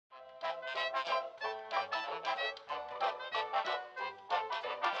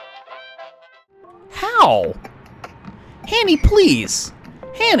How? Hanny, please!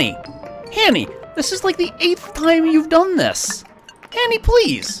 Hanny! Hanny! This is like the 8th time you've done this! Hanny,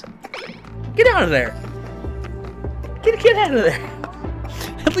 please! Get out of there! Get out of there!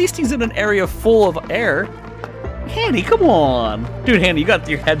 At least he's in an area full of air. Hanny, come on! Dude, Hanny, you got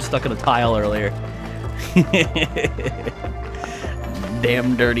your head stuck in a tile earlier.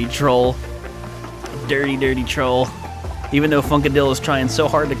 Damn dirty troll. Dirty, dirty troll. Even though Funkadil is trying so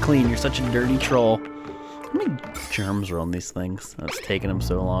hard to clean, you're such a dirty troll. How many germs are on these things? That's taking them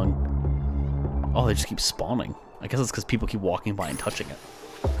so long. Oh, they just keep spawning. I guess it's because people keep walking by and touching it.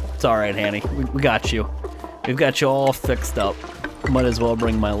 It's alright, Hanny. We got you. We've got you all fixed up. Might as well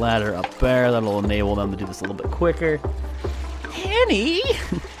bring my ladder up there. That'll enable them to do this a little bit quicker. Hanny!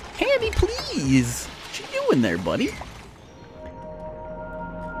 Hanny, please! What you doing there, buddy?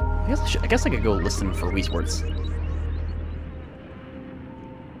 I guess I could go listen for Weesports.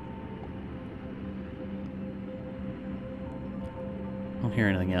 I don't hear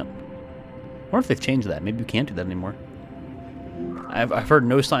anything yet. I wonder if they've changed that. Maybe we can't do that anymore. I've heard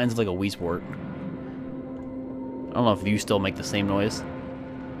no signs of like a Weesport. I don't know if you still make the same noise.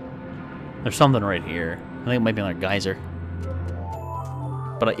 There's something right here. I think it might be another geyser.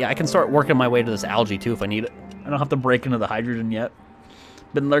 But yeah, I can start working my way to this algae too if I need it. I don't have to break into the hydrogen yet.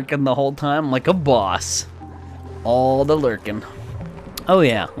 Been lurking the whole time like a boss. All the lurking. Oh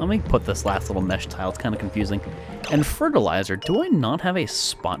yeah, let me put this last little mesh tile. It's kind of confusing. And fertilizer, do I not have a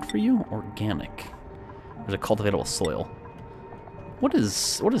spot for you? Organic. There's a cultivatable soil. What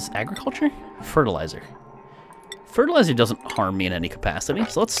is agriculture? Fertilizer. Fertilizer doesn't harm me in any capacity,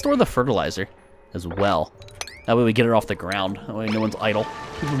 so let's store the fertilizer as well. That way we get it off the ground. That way no one's idle.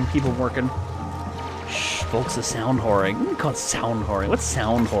 Keep them working. Shh, folks, the sound whoring. What do you call it sound whoring? What's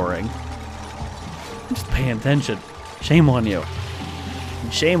sound whoring? I'm just paying attention. Shame on you.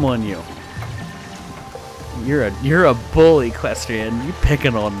 Shame on you. You're a bully, Equestrian. You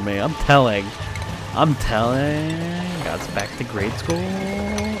picking on me. I'm telling. God's back to grade school.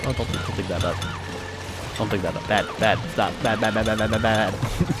 Oh, don't pick that up. Don't pick that up. Bad. Stop. Bad.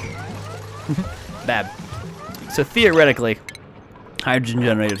 Bad. So theoretically, hydrogen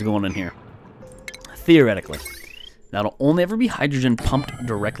generators going in here. Theoretically. That'll only ever be hydrogen pumped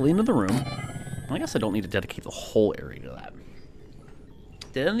directly into the room. I guess I don't need to dedicate the whole area to that.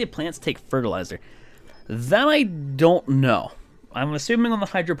 Did any of the plants take fertilizer? That I don't know. I'm assuming on the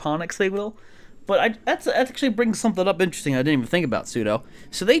hydroponics they will. But that actually brings something up interesting I didn't even think about, Pseudo.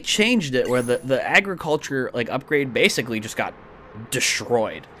 So they changed it where the agriculture like upgrade basically just got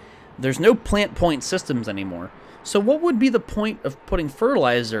destroyed. There's no plant point systems anymore. So what would be the point of putting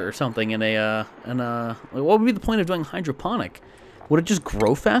fertilizer or something in what would be the point of doing hydroponic? Would it just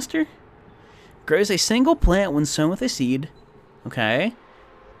grow faster? Grows a single plant when sown with a seed. Okay.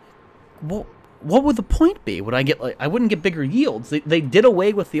 What would the point be? Would I get I wouldn't get bigger yields. They did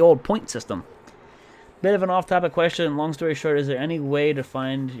away with the old point system. Bit of an off-topic question. Long story short, is there any way to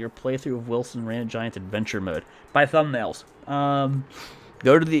find your playthrough of Wilson Rain of Giants Adventure Mode by thumbnails?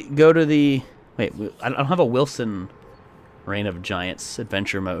 Go to the. Wait, I don't have a Wilson Reign of Giants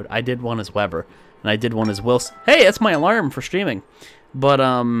Adventure Mode. I did one as Weber, and I did one as Wilson. Hey, that's my alarm for streaming. But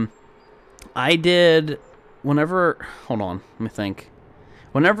I did whenever. Hold on, let me think.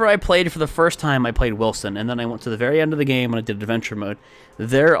 Whenever I played for the first time, I played Wilson, and then I went to the very end of the game and I did Adventure Mode.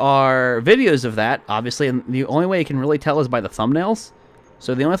 There are videos of that, obviously, and the only way you can really tell is by the thumbnails.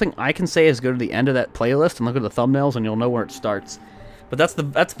 So the only thing I can say is go to the end of that playlist and look at the thumbnails, and you'll know where it starts. But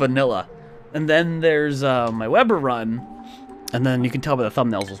that's vanilla. And then there's my Weber run, and then you can tell by the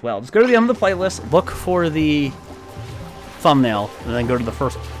thumbnails as well. Just go to the end of the playlist, look for the thumbnail, and then go to the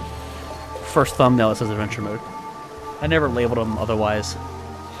first thumbnail that says Adventure Mode. I never labeled them otherwise.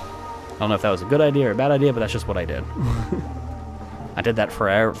 I don't know if that was a good idea or a bad idea, but that's just what I did. I did that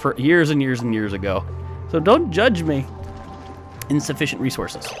for years and years and years ago. So don't judge me. Insufficient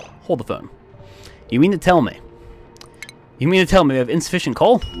resources. Hold the phone. You mean to tell me? You mean to tell me we have insufficient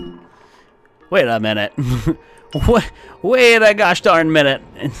coal? Wait a minute. Wait a gosh darn minute.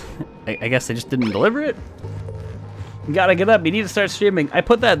 I guess they just didn't deliver it? You gotta get up. You need to start streaming. I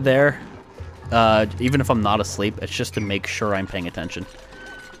put that there. Even if I'm not asleep, it's just to make sure I'm paying attention.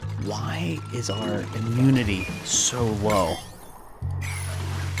 Why is our immunity so low?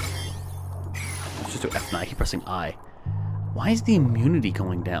 Let's just do F9. I keep pressing I. Why is the immunity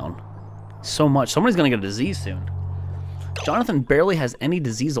going down so much? Somebody's gonna get a disease soon. Jonathan barely has any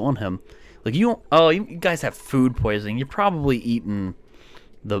disease on him. Like you don't. Oh, you guys have food poisoning. You're probably eating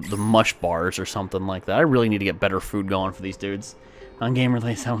the mush bars or something like that. I really need to get better food going for these dudes. On Game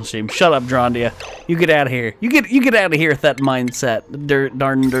Relay Sound Stream. Shut up, Drondia. You get out of here. You get out of here with that mindset.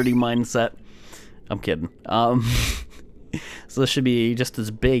 Darn dirty mindset. I'm kidding. So this should be just as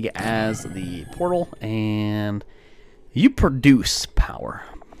big as the portal, and you produce power.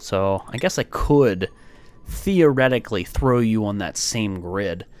 So I guess I could theoretically throw you on that same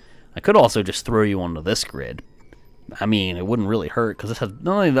grid. I could also just throw you onto this grid. I mean, it wouldn't really hurt because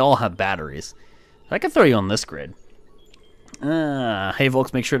not only they all have batteries. I could throw you on this grid. Hey,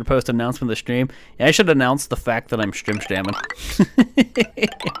 Volx, make sure to post an announcement of the stream. Yeah, I should announce the fact that I'm stream jamming. I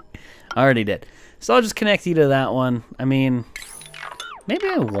already did. So I'll just connect you to that one. I mean, maybe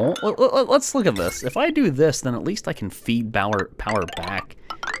I won't. Let's look at this. If I do this, then at least I can feed power back.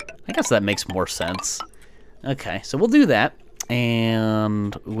 I guess that makes more sense. Okay, so we'll do that.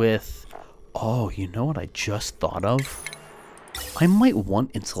 And with... Oh, you know what I just thought of? I might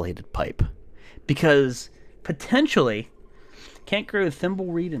want insulated pipe. Because, potentially... Can't grow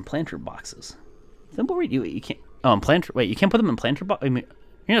thimbleweed in planter boxes. Thimbleweed, you can't. Oh, in planter. Wait, you can't put them in planter box. I mean,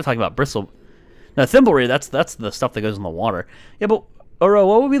 you're not talking about bristle. No, thimbleweed. That's the stuff that goes in the water. Yeah, but Oro,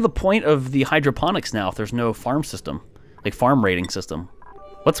 what would be the point of the hydroponics now if there's no farm system, like farm rating system?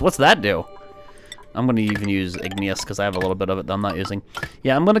 What's that do? I'm gonna even use igneous because I have a little bit of it that I'm not using.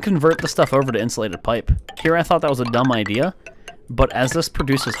 Yeah, I'm gonna convert the stuff over to insulated pipe. Here, I thought that was a dumb idea. But as this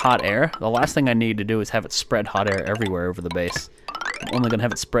produces hot air, the last thing I need to do is have it spread hot air everywhere over the base. I'm only going to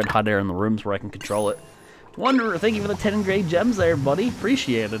have it spread hot air in the rooms where I can control it. Wanderer, thank you for the 10 gray gems there, buddy.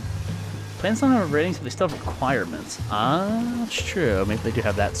 Appreciated. Plans don't have ratings, but they still have requirements. That's true. Maybe they do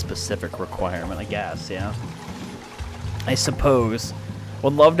have that specific requirement, I guess, yeah. I suppose.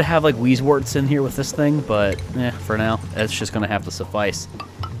 Would love to have, like, Wheezeworts in here with this thing, but, for now, it's just going to have to suffice.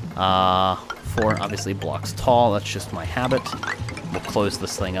 4 obviously blocks tall, that's just my habit. We'll close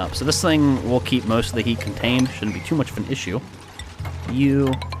this thing up. So this thing will keep most of the heat contained, shouldn't be too much of an issue.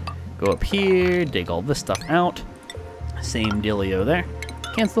 You go up here, dig all this stuff out. Same dealio there.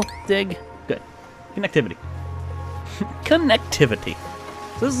 Cancel, dig, good. Connectivity. Connectivity.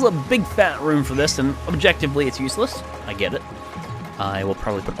 So this is a big fat room for this, and objectively it's useless. I get it. I will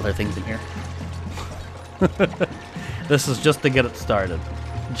probably put other things in here. This is just to get it started.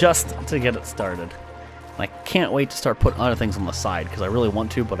 Just to get it started. And I can't wait to start putting other things on the side, because I really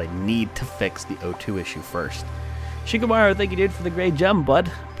want to, but I need to fix the O2 issue first. Shikamaru, thank you, dude, for the gray gem, bud.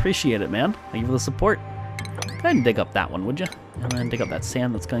 Appreciate it, man. Thank you for the support. Go ahead and dig up that one, would you? And then dig up that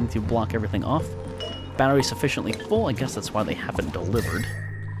sand that's going to block everything off. Battery sufficiently full. I guess that's why they haven't delivered.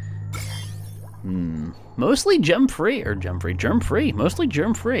 Mostly gem-free, or gem-free, germ-free. Mostly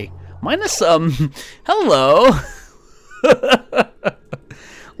germ-free. Minus, hello!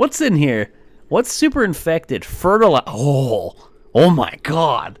 What's in here? What's super infected? Fertilizer. Oh my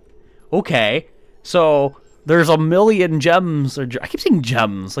god. Okay. So there's a million gems. I keep saying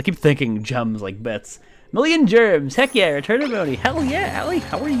gems. I keep thinking gems like bits. Million germs. Heck yeah. Return of Moni. Hell yeah, Allie.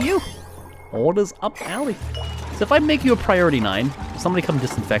 How are you? What is up, Allie? So if I make you a priority 9, somebody come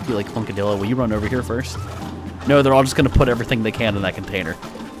disinfect you like Funkadilla, will you run over here first? No, they're all just going to put everything they can in that container.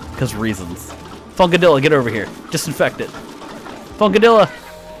 Because reasons. Funkadilla, get over here. Disinfect it. Funkadilla!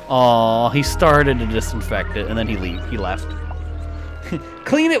 Aw, he started to disinfect it, and then he left.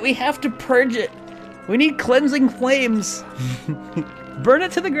 Clean it, we have to purge it. We need cleansing flames. Burn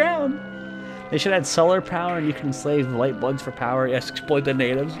it to the ground. They should add solar power, and you can enslave light bugs for power. Yes, exploit the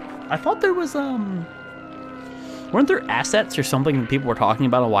natives. I thought there was, weren't there assets or something that people were talking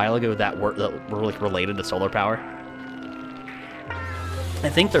about a while ago that were like related to solar power? I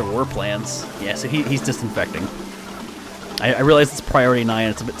think there were plans. Yeah, so he's disinfecting. I realize it's priority 9,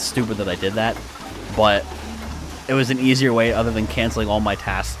 it's a bit stupid that I did that, but it was an easier way other than canceling all my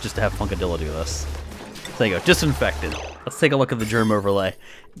tasks just to have Funkadilla do this. There you go, disinfected. Let's take a look at the germ overlay.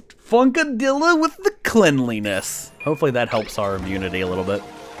 Funkadilla with the cleanliness. Hopefully that helps our immunity a little bit.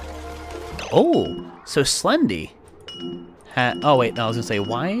 Oh, so Slendy. Oh wait, no, I was gonna say,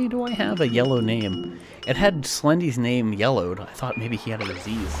 why do I have a yellow name? It had Slendy's name yellowed. I thought maybe he had a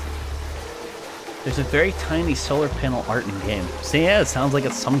disease. There's a very tiny solar panel art in game. So yeah, it sounds like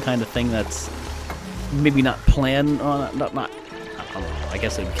it's some kind of thing that's maybe not planned, not I don't know, I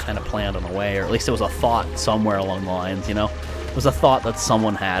guess it kind of planned in a way, or at least it was a thought somewhere along the lines, you know? It was a thought that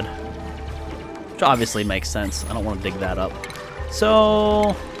someone had. Which obviously makes sense. I don't want to dig that up.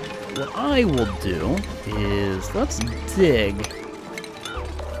 So what I will do is let's dig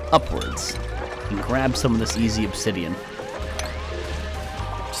upwards and grab some of this easy obsidian.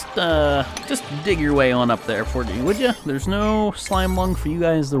 Just dig your way on up there for me, would you? There's no slime lung for you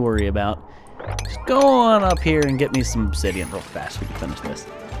guys to worry about. Just go on up here and get me some obsidian real fast. We can finish this.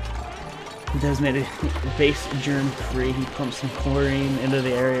 He does made a base germ-free. He pumps some chlorine into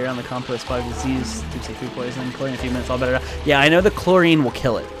the area around the compost spot of disease. Keeps it food poison. Chlorine in a few minutes, all better. Yeah, I know the chlorine will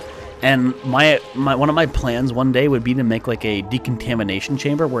kill it. And one of my plans one day would be to make like a decontamination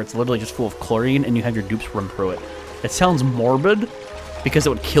chamber where it's literally just full of chlorine and you have your dupes run through it. It sounds morbid because it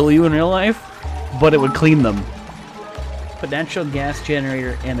would kill you in real life, but it would clean them. Put natural gas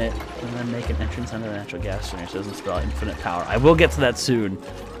generator in it and then make an entrance under the natural gas generator so it doesn't spill out infinite power. I will get to that soon.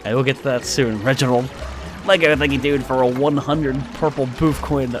 I will get to that soon. Reginald, Lego, thank you, dude, for a 100 purple boof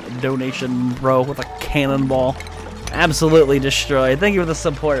coin donation, bro, with a cannonball. Absolutely destroyed. Thank you for the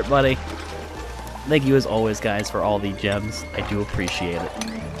support, buddy. Thank you as always, guys, for all the gems. I do appreciate it.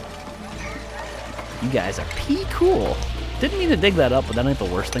 You guys are cool. Didn't mean to dig that up, but that ain't the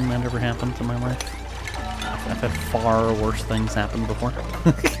worst thing that ever happened in my life. I've had far worse things happen before.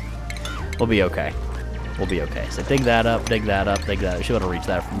 We'll be okay. We'll be okay. So dig that up, dig that up, dig that up. You should be able to reach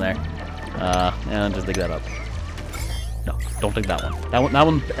that from there. And just dig that up. No, don't dig that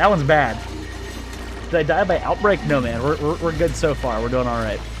one. That one's bad. Did I die by Outbreak? No, man. We're good so far. We're doing all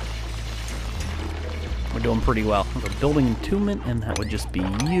right. We're doing pretty well. There's a building entombment, and that would just be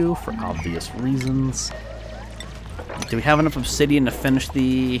you for obvious reasons. Do we have enough obsidian to finish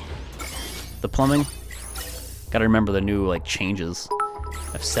the plumbing? Gotta remember the new like changes.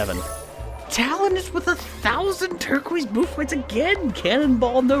 I have 7. Talon is with 1,000 turquoise boof points again.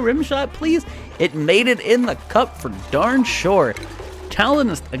 Cannonball, no rim shot, please. It made it in the cup for darn sure. Talon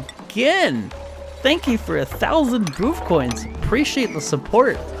is again. Thank you for 1,000 boof coins. Appreciate the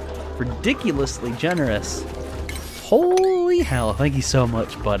support. Ridiculously generous. Holy hell! Thank you so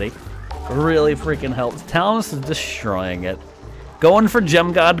much, buddy. Really freaking helps. Talon is destroying it. Going for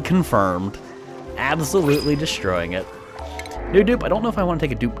Gem God confirmed. Absolutely destroying it. New dupe. I don't know if I want to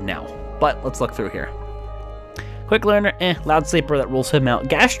take a dupe now. But let's look through here. Quick learner, loud sleeper, that rules him out.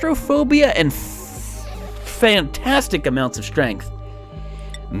 Gastrophobia and fantastic amounts of strength.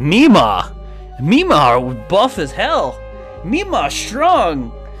 Mima buff as hell. Mima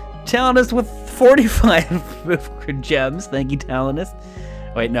strong. Talonist with 45 gems. Thank you, Talonist.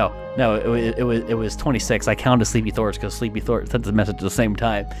 Wait, no, it was 26. I counted Sleepy Thor because Sleepy Thor sent the message at the same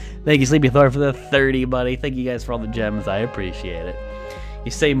time. Thank you, Sleepy Thor, for the 30, buddy. Thank you guys for all the gems. I appreciate it. You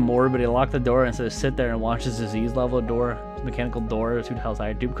say more, but he locked the door and says sit there and watch his disease level door. Mechanical door, 2 tiles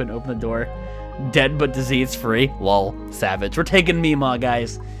higher. Dude couldn't open the door. Dead but disease free. Lol. Savage. We're taking Mima,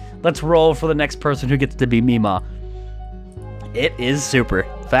 guys. Let's roll for the next person who gets to be Mima. It is super.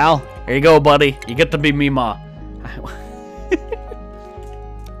 Val, here you go, buddy. You get to be Mima.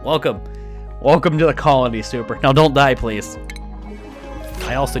 Welcome. Welcome to the colony, super. Now don't die, please.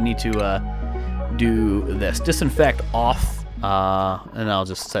 I also need to do this. Disinfect off. And I'll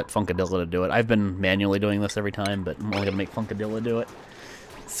just set Funkadilla to do it. I've been manually doing this every time, but I'm only gonna make Funkadilla do it.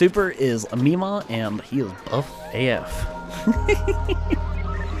 Super is a Mima, and he is buff AF.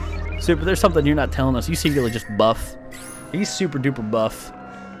 Super, there's something you're not telling us. You seem really just buff. He's super duper buff.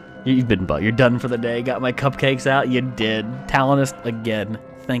 You've been buff. You're done for the day. Got my cupcakes out. You did. Talonist again.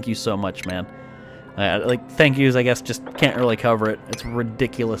 Thank you so much, man. Like, thank yous, I guess, just can't really cover it. It's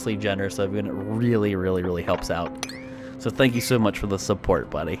ridiculously generous of you, and it really, really, really helps out. So thank you so much for the support,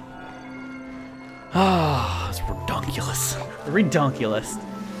 buddy. Ah, it's redonkulous. Redonkulous.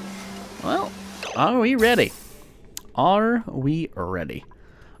 Well, are we ready? Are we ready?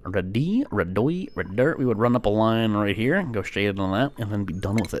 Ready, redoy, reddirt. We would run up a line right here and go straight on that and then be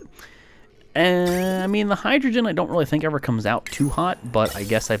done with it. And I mean, the hydrogen I don't really think ever comes out too hot, but I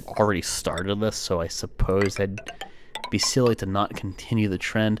guess I've already started this, so I suppose I'd be silly to not continue the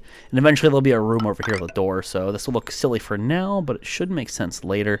trend. And eventually there'll be a room over here with a door, so this will look silly for now, but it should make sense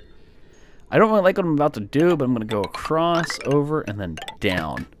later. I don't really like what I'm about to do, but I'm going to go across, over, and then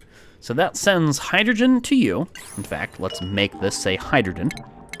down. So that sends hydrogen to you. In fact, let's make this say hydrogen.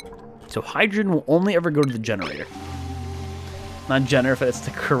 So hydrogen will only ever go to the generator. Not Jenner if it's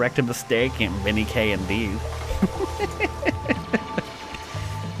to correct a mistake in mini K and D.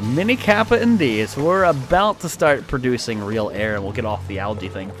 Mini Kappa and D. So we're about to start producing real air, and we'll get off the algae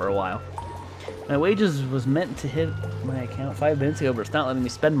thing for a while. My wages was meant to hit my account 5 minutes ago, but it's not letting me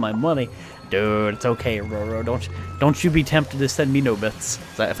spend my money. Dude, it's okay, Roro. Don't you be tempted to send me no bits,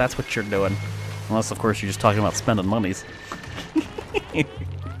 if that's what you're doing. Unless, of course, you're just talking about spending monies.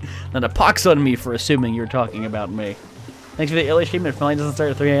 Then a pox on me for assuming you're talking about me. Thanks for the early stream. It finally doesn't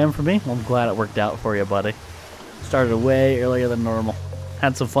start at 3 AM for me. Well, I'm glad it worked out for you, buddy. Started way earlier than normal.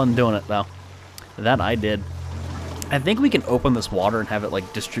 Had some fun doing it, though. That I did. I think we can open this water and have it,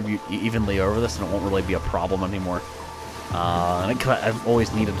 like, distribute evenly over this, and it won't really be a problem anymore. I've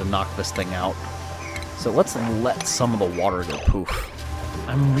always needed to knock this thing out. So let's let some of the water go poof.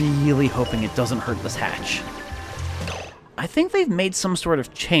 I'm really hoping it doesn't hurt this hatch. I think they've made some sort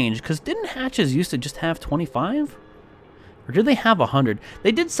of change, because didn't hatches used to just have 25? Or did they have 100?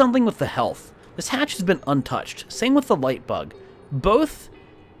 They did something with the health. This hatch has been untouched. Same with the light bug. Both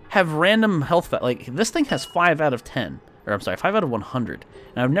have random health, like this thing has 5 out of 10. Or I'm sorry, 5 out of 100.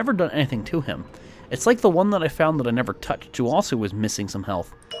 And I've never done anything to him. It's like the one that I found that I never touched, who also was missing some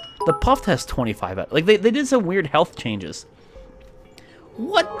health. The Puffed has 25 out. Like, they did some weird health changes.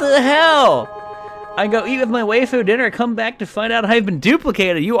 What the hell? I go eat with my waifu dinner, come back to find out I've been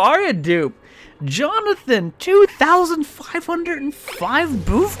duplicated. You are a dupe. Jonathan, 2,505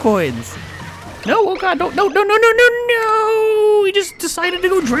 boof coins. No, oh god, no. He just decided to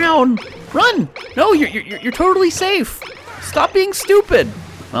go drown. Run. No, you're totally safe. Stop being stupid.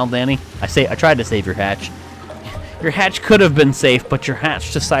 Well, Danny, I tried to save your hatch. Your hatch could have been safe, but your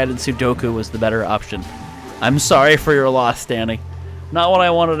hatch decided Sudoku was the better option. I'm sorry for your loss, Danny. Not what I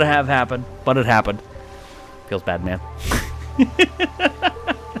wanted to have happen, but it happened. Feels bad, man.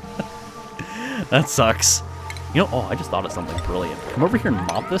 That sucks. You know, oh, I just thought of something brilliant. Come over here and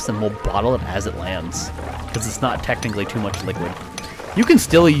mop this, and we'll bottle it as it lands. Because it's not technically too much liquid. You can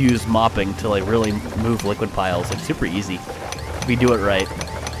still use mopping to, like, really move liquid piles. Like, super easy. If we do it right.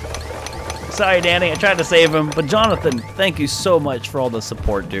 Sorry, Danny, I tried to save him. But Jonathan, thank you so much for all the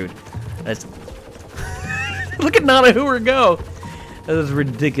support, dude. That's... Look at Notahooer go! That is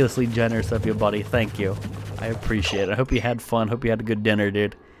ridiculously generous of you, buddy. Thank you. I appreciate it. I hope you had fun. Hope you had a good dinner,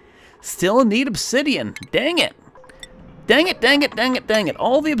 dude. Still need obsidian. Dang it. Dang it.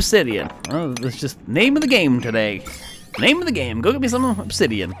 All the obsidian. Oh, that's just name of the game today. Name of the game. Go get me some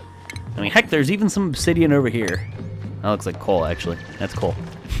obsidian. I mean, heck, there's even some obsidian over here. That looks like coal, actually. That's coal.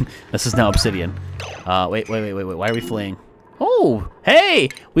 This is now obsidian. Wait. Why are we fleeing? Oh, hey!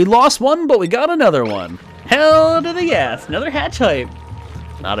 We lost one, but we got another one. Hell to the yes. Another hatch hype.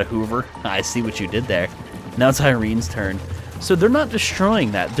 Not a Hoover. I see what you did there. Now it's Irene's turn. So they're not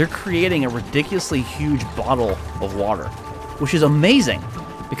destroying that. They're creating a ridiculously huge bottle of water, which is amazing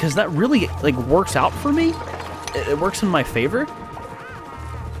because that really like works out for me. It works in my favor.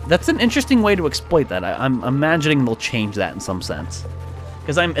 That's an interesting way to exploit that. I'm imagining they'll change that in some sense.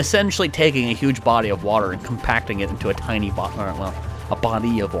 Because I'm essentially taking a huge body of water and compacting it into a tiny a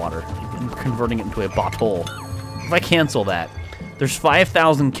body of water and converting it into a bottle. If I cancel that, there's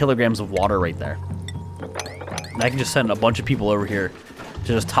 5,000 kilograms of water right there. And I can just send a bunch of people over here to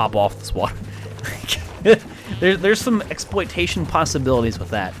just top off this water. There's some exploitation possibilities with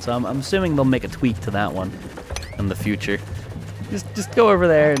that, so I'm assuming they'll make a tweak to that one in the future. Just go over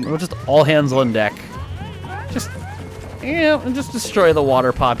there and we'll just all hands on deck. And just destroy the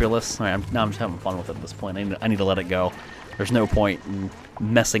water populace. All right, now I'm just having fun with it at this point. I need to let it go. There's no point in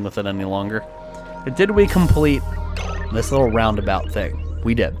messing with it any longer. But did we complete this little roundabout thing?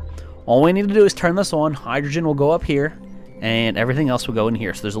 We did. All we need to do is turn this on. Hydrogen will go up here, and everything else will go in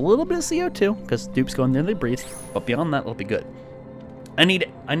here. So there's a little bit of CO2 because dupes go in there, they breathe. But beyond that, it'll be good. I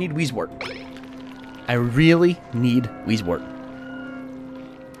need Wheezewort. I really need Wheezewort.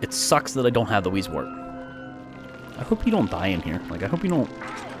 It sucks that I don't have the Wheezewort. I hope you don't die in here. Like, I hope it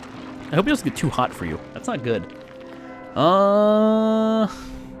doesn't get too hot for you. That's not good.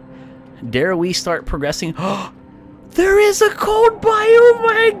 Dare we start progressing? There is a cold biome!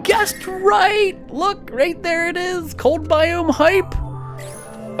 I guessed right! Look, right there it is! Cold biome hype!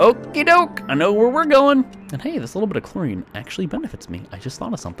 Okie doke! I know where we're going! And hey, this little bit of chlorine actually benefits me. I just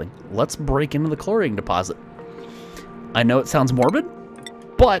thought of something. Let's break into the chlorine deposit. I know it sounds morbid,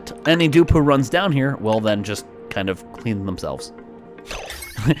 but any dupe who runs down here will then just kind of clean themselves.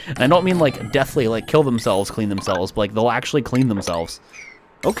 I don't mean like deathly, like kill themselves, clean themselves, but like they'll actually clean themselves.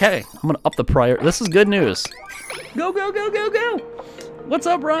 Okay, I'm gonna up the prior. This is good news. Go, go, go, go, go! What's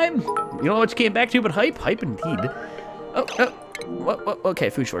up, Rhyme? You know what you came back to but hype? Hype indeed. Okay,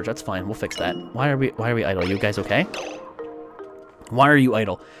 food shortage, that's fine. We'll fix that. Why are we idle? You guys okay? Why are you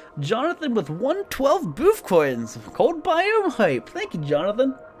idle? Jonathan with 112 boof coins. Cold biome hype. Thank you,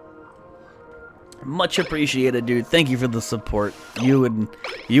 Jonathan. Much appreciated, dude. Thank you for the support. You and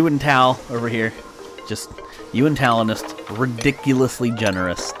Tal over here. Just you and Talonist, ridiculously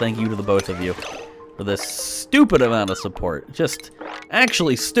generous. Thank you to the both of you for this stupid amount of support. Just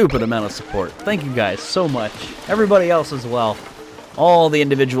actually stupid amount of support. Thank you guys so much. Everybody else as well. All the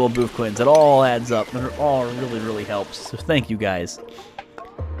individual boof coins. It all adds up. And it all really helps. So thank you guys.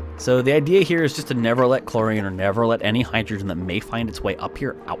 So the idea here is just to never let chlorine or never let any hydrogen that may find its way up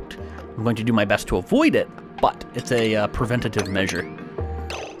here out. I'm going to do my best to avoid it, but it's a preventative measure.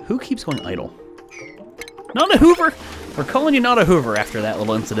 Who keeps going idle? Not a Hoover! We're calling you not a Hoover after that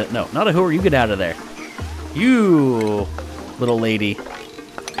little incident. No, not a Hoover, you get out of there. You, little lady.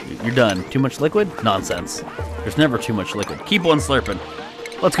 You're done. Too much liquid? Nonsense. There's never too much liquid. Keep on slurping.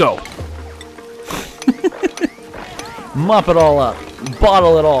 Let's go. Mop it all up.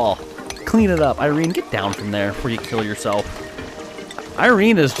 Bottle it all. Clean it up. Irene, get down from there before you kill yourself.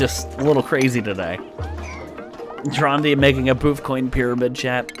 Irene is just a little crazy today. Drondia making a boof coin pyramid,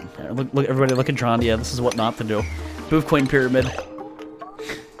 chat. Look, everybody look at Drondia. This is what not to do. Boof coin pyramid.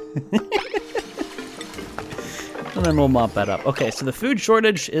 And then we'll mop that up. Okay, so the food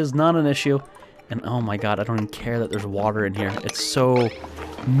shortage is not an issue. And oh my god, I don't even care that there's water in here. It's so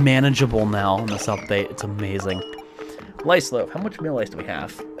manageable now in this update. It's amazing. Lice loaf. How much meal ice do we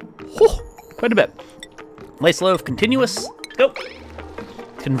have? Whew, quite a bit. Lice loaf, continuous. Go.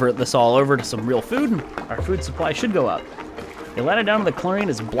 Convert this all over to some real food. Our food supply should go up. The ladder down to the chlorine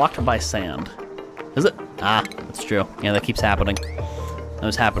is blocked by sand. Is it? Ah, that's true. Yeah, that keeps happening. That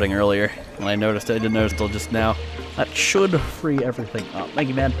was happening earlier, and I noticed it. I didn't notice till just now. That should free everything up. Thank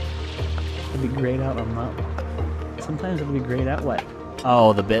you, man. It'd be grayed out on that. Sometimes it'll be grayed out. What?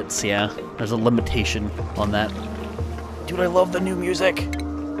 Oh, the bits, yeah. There's a limitation on that. Dude, I love the new music.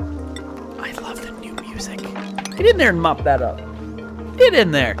 I love the new music. Get in there and mop that up. Get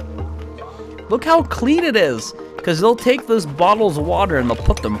in there. Look how clean it is. Because they'll take those bottles of water and they'll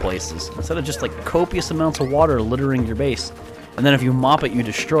put them places. Instead of just like copious amounts of water littering your base. And then if you mop it, you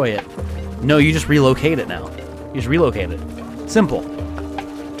destroy it. No, you just relocate it now. You just relocate it. Simple.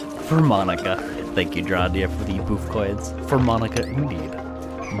 For Monica. Thank you, Drondia, for the boof coins. For Monica, indeed.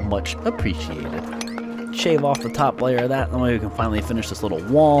 Much appreciated. Shave off the top layer of that. That way we can finally finish this little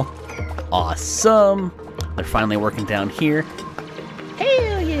wall. Awesome. They're finally working down here.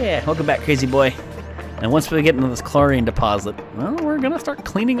 Hell yeah. Welcome back, crazy boy. And once we get into this chlorine deposit, well, we're going to start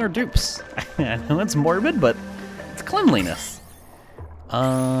cleaning our dupes. I know it's morbid, but it's cleanliness.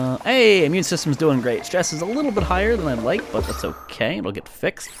 Hey, immune system's doing great. Stress is a little bit higher than I'd like, but that's okay. It'll get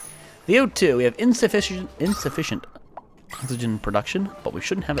fixed. The O2, we have insufficient oxygen production, but we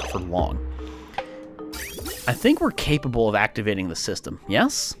shouldn't have it for long. I think we're capable of activating the system.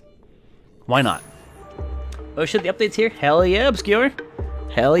 Yes? Why not? Oh shit, the update's here? Hell yeah, Obscure.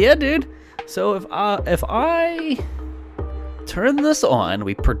 Hell yeah, dude. So if I turn this on,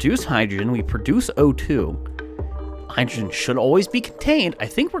 we produce hydrogen, we produce O2. Hydrogen should always be contained. I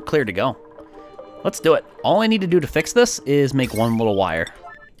think we're clear to go. Let's do it. All I need to do to fix this is make one little wire.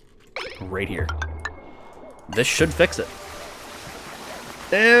 Right here. This should fix it.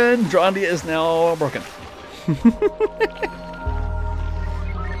 And Drondia is now broken.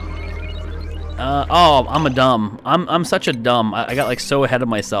 Oh, I'm a dumb. I'm such a dumb. I got like so ahead of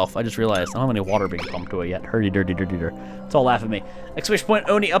myself. I just realized I don't have any water being pumped to it yet. Hurdy dirty dirty dirty. It's all laugh at me. Exclamation point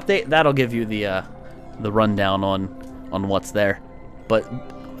Oni update. That'll give you the rundown on what's there. But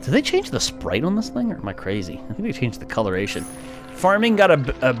did they change the sprite on this thing, or am I crazy? I think they changed the coloration. Farming got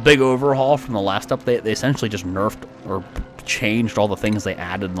a big overhaul from the last update. They essentially just nerfed or changed all the things they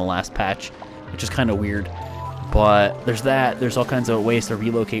added in the last patch, which is kind of weird. But there's that. There's all kinds of ways to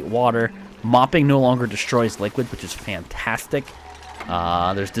relocate water. Mopping no longer destroys liquid, which is fantastic.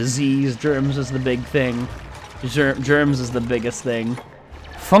 There's disease. Germs is the big thing. Germs is the biggest thing.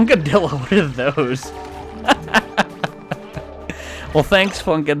 Funkadilla, what are those? Well, thanks,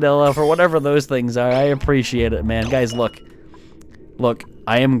 Funkadilla, for whatever those things are. I appreciate it, man. Guys, look. Look,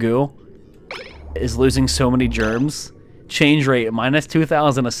 I am goo is losing so many germs. Change rate, minus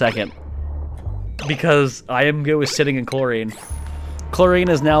 2,000 a second. Because I am goo is sitting in chlorine. Chlorine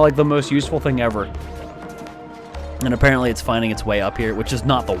is now like the most useful thing ever. And apparently it's finding its way up here, which is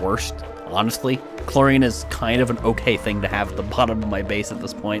not the worst, honestly. Chlorine is kind of an okay thing to have at the bottom of my base at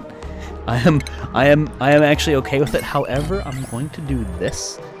this point. I am actually okay with it. However, I'm going to do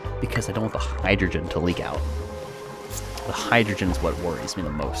this because I don't want the hydrogen to leak out. The hydrogen is what worries me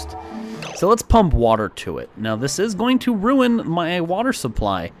the most. So let's pump water to it. Now this is going to ruin my water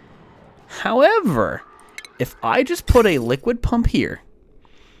supply. However, if I just put a liquid pump here,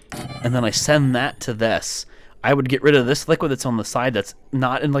 and then I send that to this, I would get rid of this liquid that's on the side that's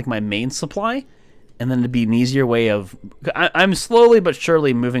not in like my main supply, and then it'd be an easier way of... I'm slowly but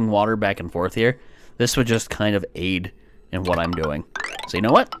surely moving water back and forth here. This would just kind of aid in what I'm doing. So you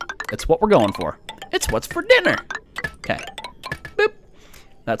know what? It's what we're going for. It's what's for dinner. Okay. Boop.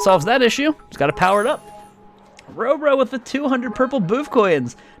 That solves that issue. Just got to power it up. Roro with the 200 purple boof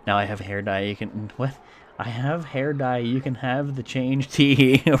coins. Now I have hair dye. You can... What? I have hair dye. You can have the change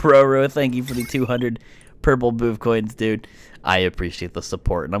tea. Roro, thank you for the 200 purple boof coins, dude. I appreciate the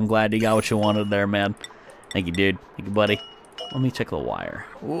support, and I'm glad you got what you wanted there, man. Thank you, dude. Thank you, buddy. Let me check the wire.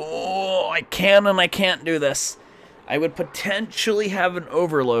 Oh, I can and I can't do this. I would potentially have an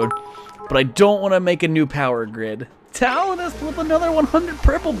overload, but I don't want to make a new power grid. Talonist with another 100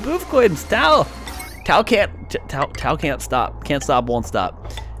 purple boof coins. Tal can't stop. Can't stop, won't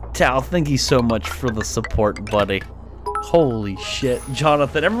stop. Tal, thank you so much for the support, buddy. Holy shit.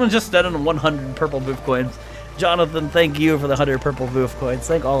 Jonathan, everyone's just spending 100 purple boof coins. Jonathan, thank you for the 100 purple boof coins.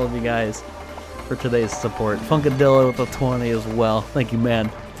 Thank all of you guys for today's support. Funkadillo with the 20 as well. Thank you, man.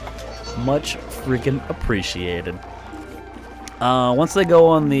 Much freaking appreciated. Once they go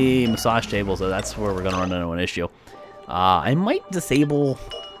on the massage tables, though, that's where we're gonna run into an issue. I might disable.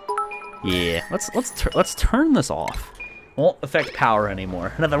 Yeah, let's turn this off. Won't affect power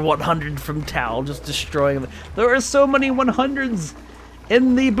anymore. Another 100 from Tal, just destroying. There are so many 100s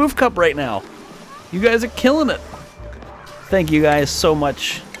in the boof cup right now. You guys are killing it. Thank you guys so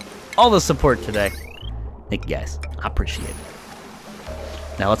much. All the support today. Thank you guys. I appreciate it.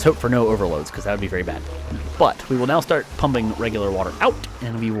 Now let's hope for no overloads, because that would be very bad. But we will now start pumping regular water out,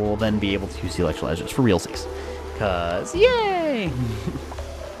 and we will then be able to use the electrolyzers for realsies. Because, yay!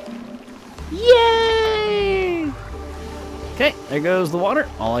 Yay! Okay, there goes the water.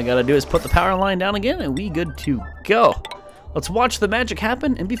 All I gotta do is put the power line down again, and we good to go. Let's watch the magic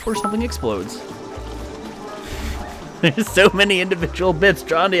happen, and before something explodes. There's so many individual bits,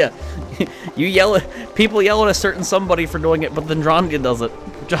 Drondia. You yell at people yell at a certain somebody for doing it, but then Drondia does it.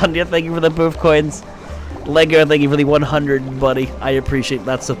 Drondia, thank you for the boof coins. Lego, thank you for the 100, buddy. I appreciate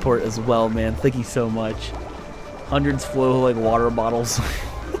that support as well, man. Thank you so much. Hundreds flow like water bottles.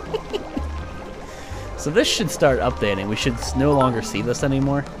 So this should start updating. We should no longer see this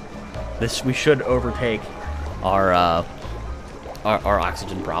anymore. We should overtake our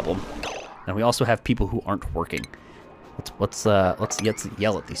oxygen problem. And we also have people who aren't working. Let's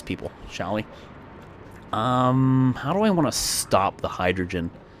yell at these people, shall we? How do I want to stop the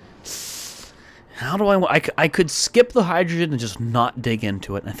hydrogen? How do I could skip the hydrogen and just not dig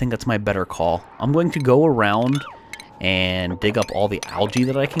into it. I think that's my better call. I'm going to go around and dig up all the algae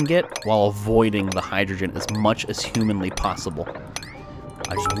that I can get while avoiding the hydrogen as much as humanly possible.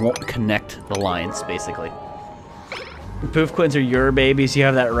 I just won't connect the lines, basically. Poof coins are your babies, you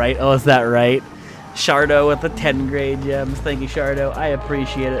have that right? Oh, is that right? Shardo with the 10 grade gems. Thank you, Shardo. I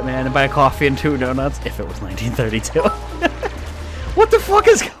appreciate it, man. And buy a coffee and 2 donuts if it was 1932. What the fuck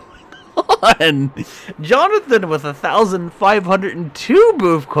is going on? Jonathan with 1,502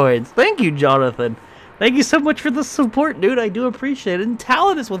 boof coins. Thank you, Jonathan. Thank you so much for the support, dude. I do appreciate it. And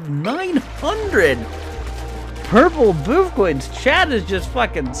Talon with 900 purple boof coins. Chat is just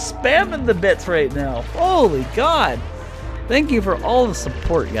fucking spamming the bits right now. Holy God. Thank you for all the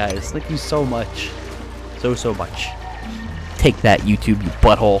support, guys. Thank you so much. So much. Take that, YouTube, you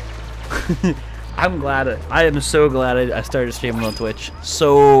butthole. I am so glad I started streaming on Twitch.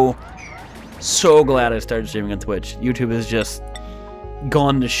 So glad I started streaming on Twitch. YouTube is just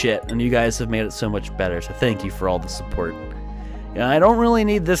gone to shit, and you guys have made it so much better. So thank you for all the support. Yeah, I don't really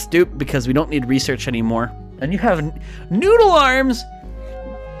need this dupe because we don't need research anymore. And you have noodle arms,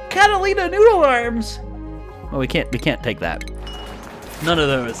 Catalina noodle arms. Oh, we can't take that. None of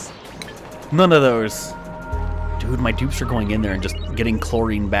those. None of those. Dude, my dupes are going in there and just getting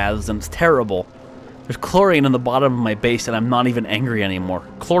chlorine baths, and it's terrible. There's chlorine in the bottom of my base, and I'm not even angry anymore.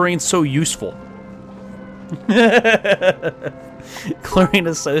 Chlorine's so useful. Chlorine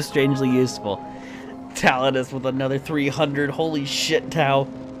is so strangely useful. Talonist with another 300. Holy shit, Tao.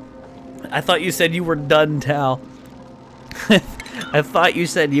 I thought you said you were done, Tal. I thought you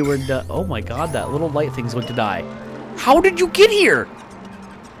said you were done. Oh my God, that little light thing's going to die. How did you get here?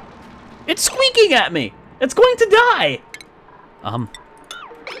 It's squeaking at me. It's going to die.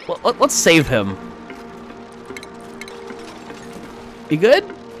 Let's save him. You good?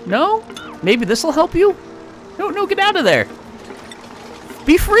 No? Maybe this will help you? No, get out of there.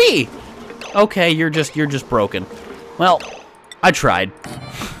 Be free. Okay, you're just broken. Well, I tried.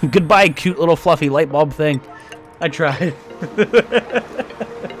 Goodbye, cute little fluffy light bulb thing. I tried.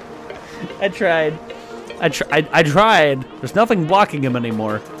 I tried. There's nothing blocking him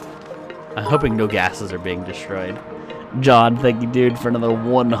anymore. I'm hoping no gases are being destroyed. John, thank you, dude, for another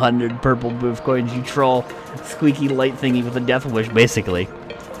 100 purple boof coins, you troll. Squeaky light thingy with a death wish, basically.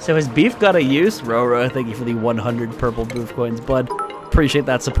 So has beef got a use? Roro, thank you for the 100 purple boof coins, bud. Appreciate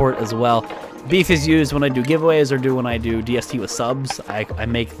that support as well. Beef is used when I do giveaways or when I do DST with subs. I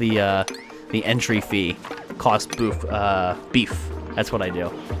make the entry fee cost beef. That's what I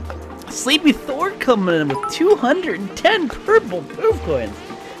do. Sleepy Thor coming in with 210 purple boof coins.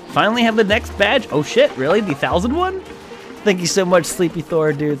 Finally have the next badge. Oh shit, really? The 1,000 one? Thank you so much, Sleepy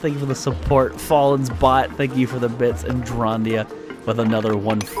Thor, dude. Thank you for the support. Fallen's bot, thank you for the bits. And Drondia with another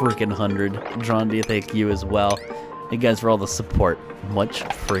 100. Drondia, thank you as well. Thank you guys for all the support. Much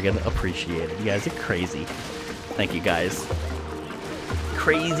friggin' appreciated. You guys are crazy. Thank you, guys.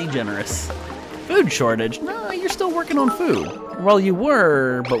 Crazy generous. Food shortage. No, you're still working on food. Well, you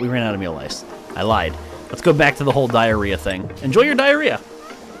were, but we ran out of meal ice. I lied. Let's go back to the whole diarrhea thing. Enjoy your diarrhea.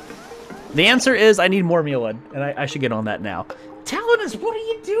 The answer is I need more meal wood, and I should get on that now. Talonist, what are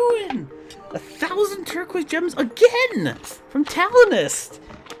you doing? 1,000 turquoise gems again from Talonist.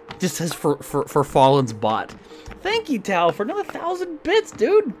 Just says for Fallen's bot. Thank you, Tal, for another 1,000 bits,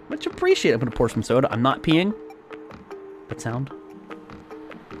 dude. Much appreciated. I'm gonna pour some soda. I'm not peeing. What sound?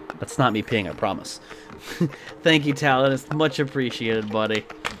 That's not me peeing, I promise. Thank you, Talonist. Much appreciated, buddy.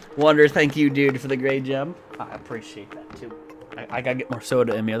 Wonder, thank you, dude, for the great gem. I appreciate that, too. I gotta get more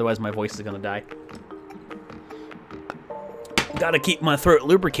soda in me, otherwise my voice is gonna die. Gotta keep my throat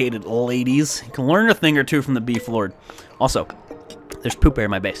lubricated, ladies. You can learn a thing or two from the Beef Lord. Also, there's poop air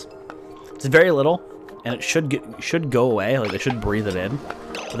in my base. It's very little, and it should go away. Like, they should breathe it in,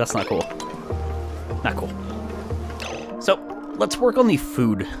 but that's not cool. Not cool. So, let's work on the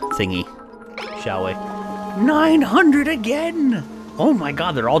food thingy, shall we? 900 again! Oh my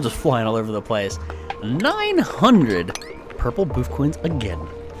god, they're all just flying all over the place. 900 purple boof coins again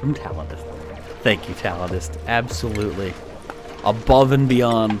from Talonist. Thank you, Talonist. Absolutely. Above and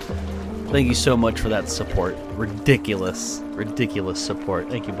beyond. Thank you so much for that support. Ridiculous, ridiculous support.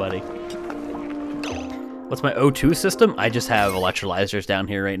 Thank you, buddy. What's my O2 system? I just have electrolyzers down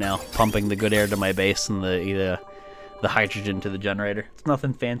here right now, pumping the good air to my base and the hydrogen to the generator. It's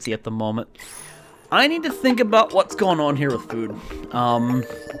nothing fancy at the moment. I need to think about what's going on here with food.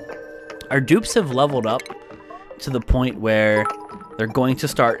 Our dupes have leveled up to the point where they're going to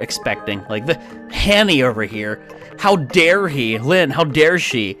start expecting, like the Hanny over here. How dare he? Lynn, how dare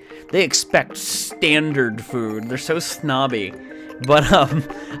she? They expect standard food. They're so snobby. But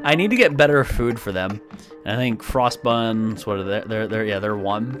I need to get better food for them. And I think frost buns, what are they? They're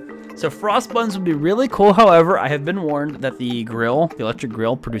one. So frost buns would be really cool. However, I have been warned that the grill, the electric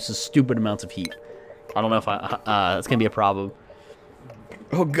grill, produces stupid amounts of heat. I don't know if that's gonna be a problem.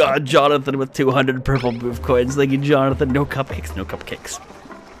 Oh god, Jonathan with 200 purple boof coins. Thank you, Jonathan. No cupcakes, no cupcakes.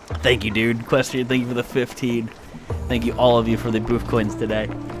 Thank you, dude. Question, thank you for the 15. Thank you, all of you, for the boof coins today.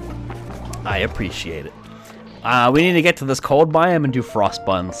 I appreciate it. We need to get to this cold biome and do frost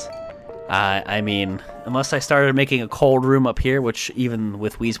buns. I mean, unless I started making a cold room up here, which even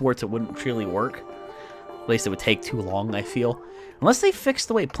with Weezewarts, it wouldn't truly work. At least it would take too long, I feel. Unless they fix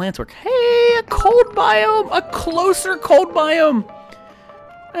the way plants work. Hey, a cold biome! A closer cold biome!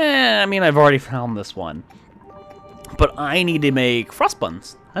 I mean, I've already found this one. But I need to make frost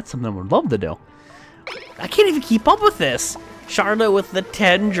buns. That's something I would love to do. I can't even keep up with this. Charlotte with the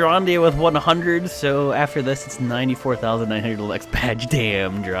 10, Drondia with 100, so after this it's 94,900 Lex badge.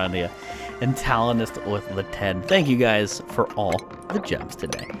 Damn, Drondia. And Talonist with the 10. Thank you guys for all the gems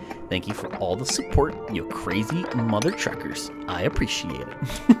today. Thank you for all the support, you crazy mother truckers. I appreciate it.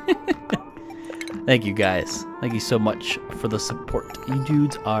 Thank you guys. Thank you so much for the support. You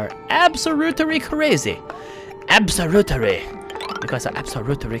dudes are absolutely crazy. Absolutely. You guys are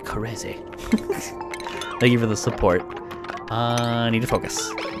absolutely crazy. Thank you for the support. I need to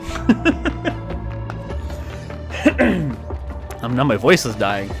focus. Now my voice is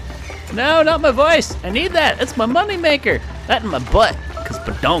dying. No, not my voice. I need that. It's my money maker. That in my butt. Cause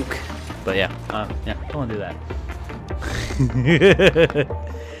badonk. But yeah, yeah, don't wanna do that.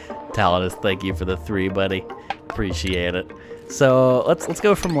 Talonist, thank you for the 3, buddy. Appreciate it. So let's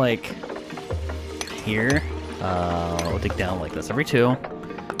go from like here. We'll dig down like this every 2.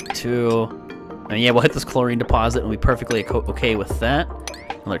 2. And yeah, we'll hit this chlorine deposit and we'll be perfectly okay with that.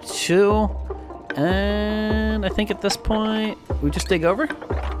 Another 2. And I think at this point, we just dig over.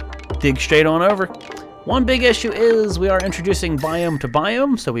 Dig straight on over. One big issue is we are introducing biome to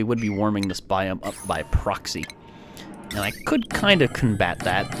biome, so we would be warming this biome up by proxy. And I could kind of combat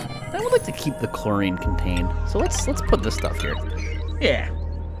that. I would like to keep the chlorine contained. So let's put this stuff here. Yeah.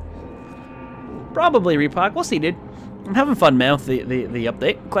 Probably Repoc. We'll see, dude. I'm having fun, man, with the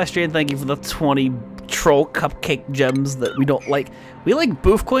update. Question, thank you for the 20 troll cupcake gems that we don't like. We like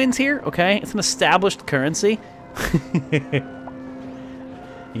boof coins here, okay? It's an established currency.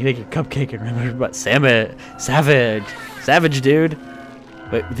 You take your cupcake and remember about Savage, dude.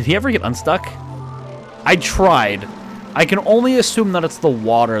 Wait, did he ever get unstuck? I tried. I can only assume that it's the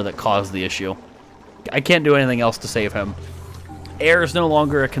water that caused the issue. I can't do anything else to save him. Air is no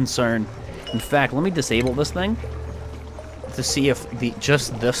longer a concern. In fact, let me disable this thing to see if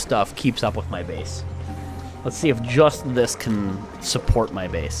just this stuff keeps up with my base. Let's see if just this can support my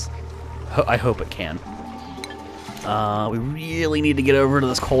base. I hope it can. We really need to get over to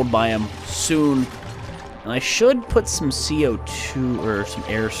this cold biome soon. And I should put some CO2 or some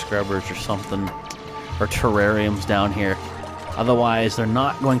air scrubbers or something or terrariums down here. Otherwise, they're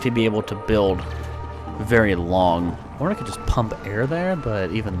not going to be able to build very long. Or I could just pump air there,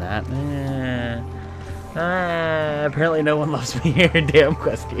 but even that, apparently no one loves me here. Damn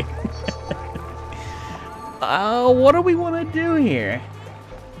question. What do we want to do here?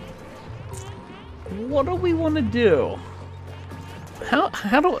 What do we want to do? How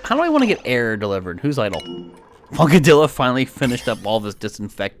do I want to get air delivered? Who's idle? Funkadilla finally finished up all of his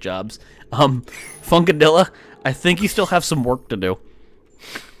disinfect jobs. Funkadilla, I think you still have some work to do.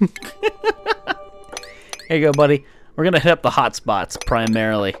 Here you go, buddy. We're gonna hit up the hot spots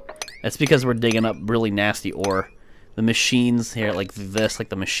primarily. That's because we're digging up really nasty ore. The machines here, like this, like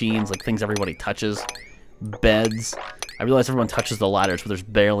the machines, like things everybody touches. Beds. I realize everyone touches the ladders, but there's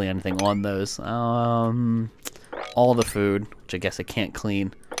barely anything on those. All the food, which I guess I can't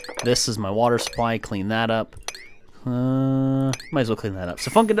clean. This is my water supply. Clean that up. Might as well clean that up.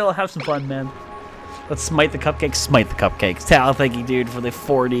 So Funkadilla, have some fun, man. Let's smite the cupcakes. Smite the cupcakes. Tal, thank you, dude, for the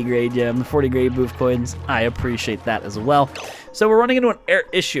 40 gray gem, the 40 gray booth coins. I appreciate that as well. So we're running into an air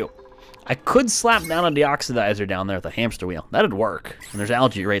issue. I could slap down a deoxidizer down there with a hamster wheel. That'd work. And there's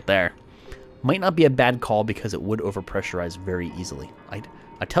algae right there. Might not be a bad call because it would overpressurize very easily. I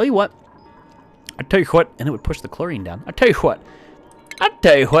tell you what. I tell you what, and it would push the chlorine down. I tell you what. I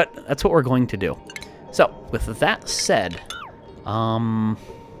tell you what. That's what we're going to do. So with that said, I'm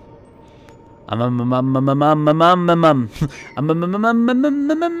going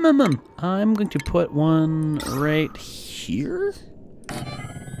to put one right here.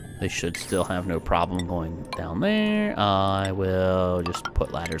 They should still have no problem going down there. I will just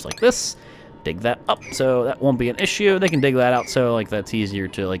put ladders like this. Dig that up so that won't be an issue. They can dig that out so like that's easier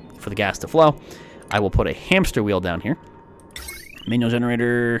to like for the gas to flow. I will put a hamster wheel down here. Manual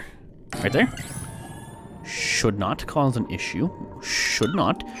generator right there. Should not cause an issue. Should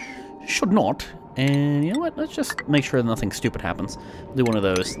not. Should not. And you know what? Let's just make sure that nothing stupid happens. Do one of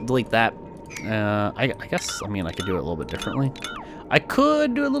those. Delete that. I guess, I mean, I could do it a little bit differently. I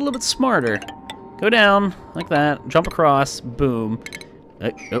could do it a little bit smarter. Go down like that. Jump across. Boom.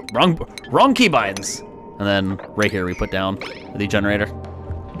 Oh, wrong keybinds. And then right here we put down the generator.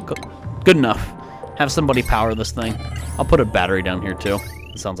 Good enough. Have somebody power this thing. I'll put a battery down here too.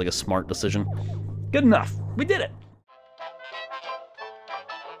 It sounds like a smart decision. Good enough. We did it.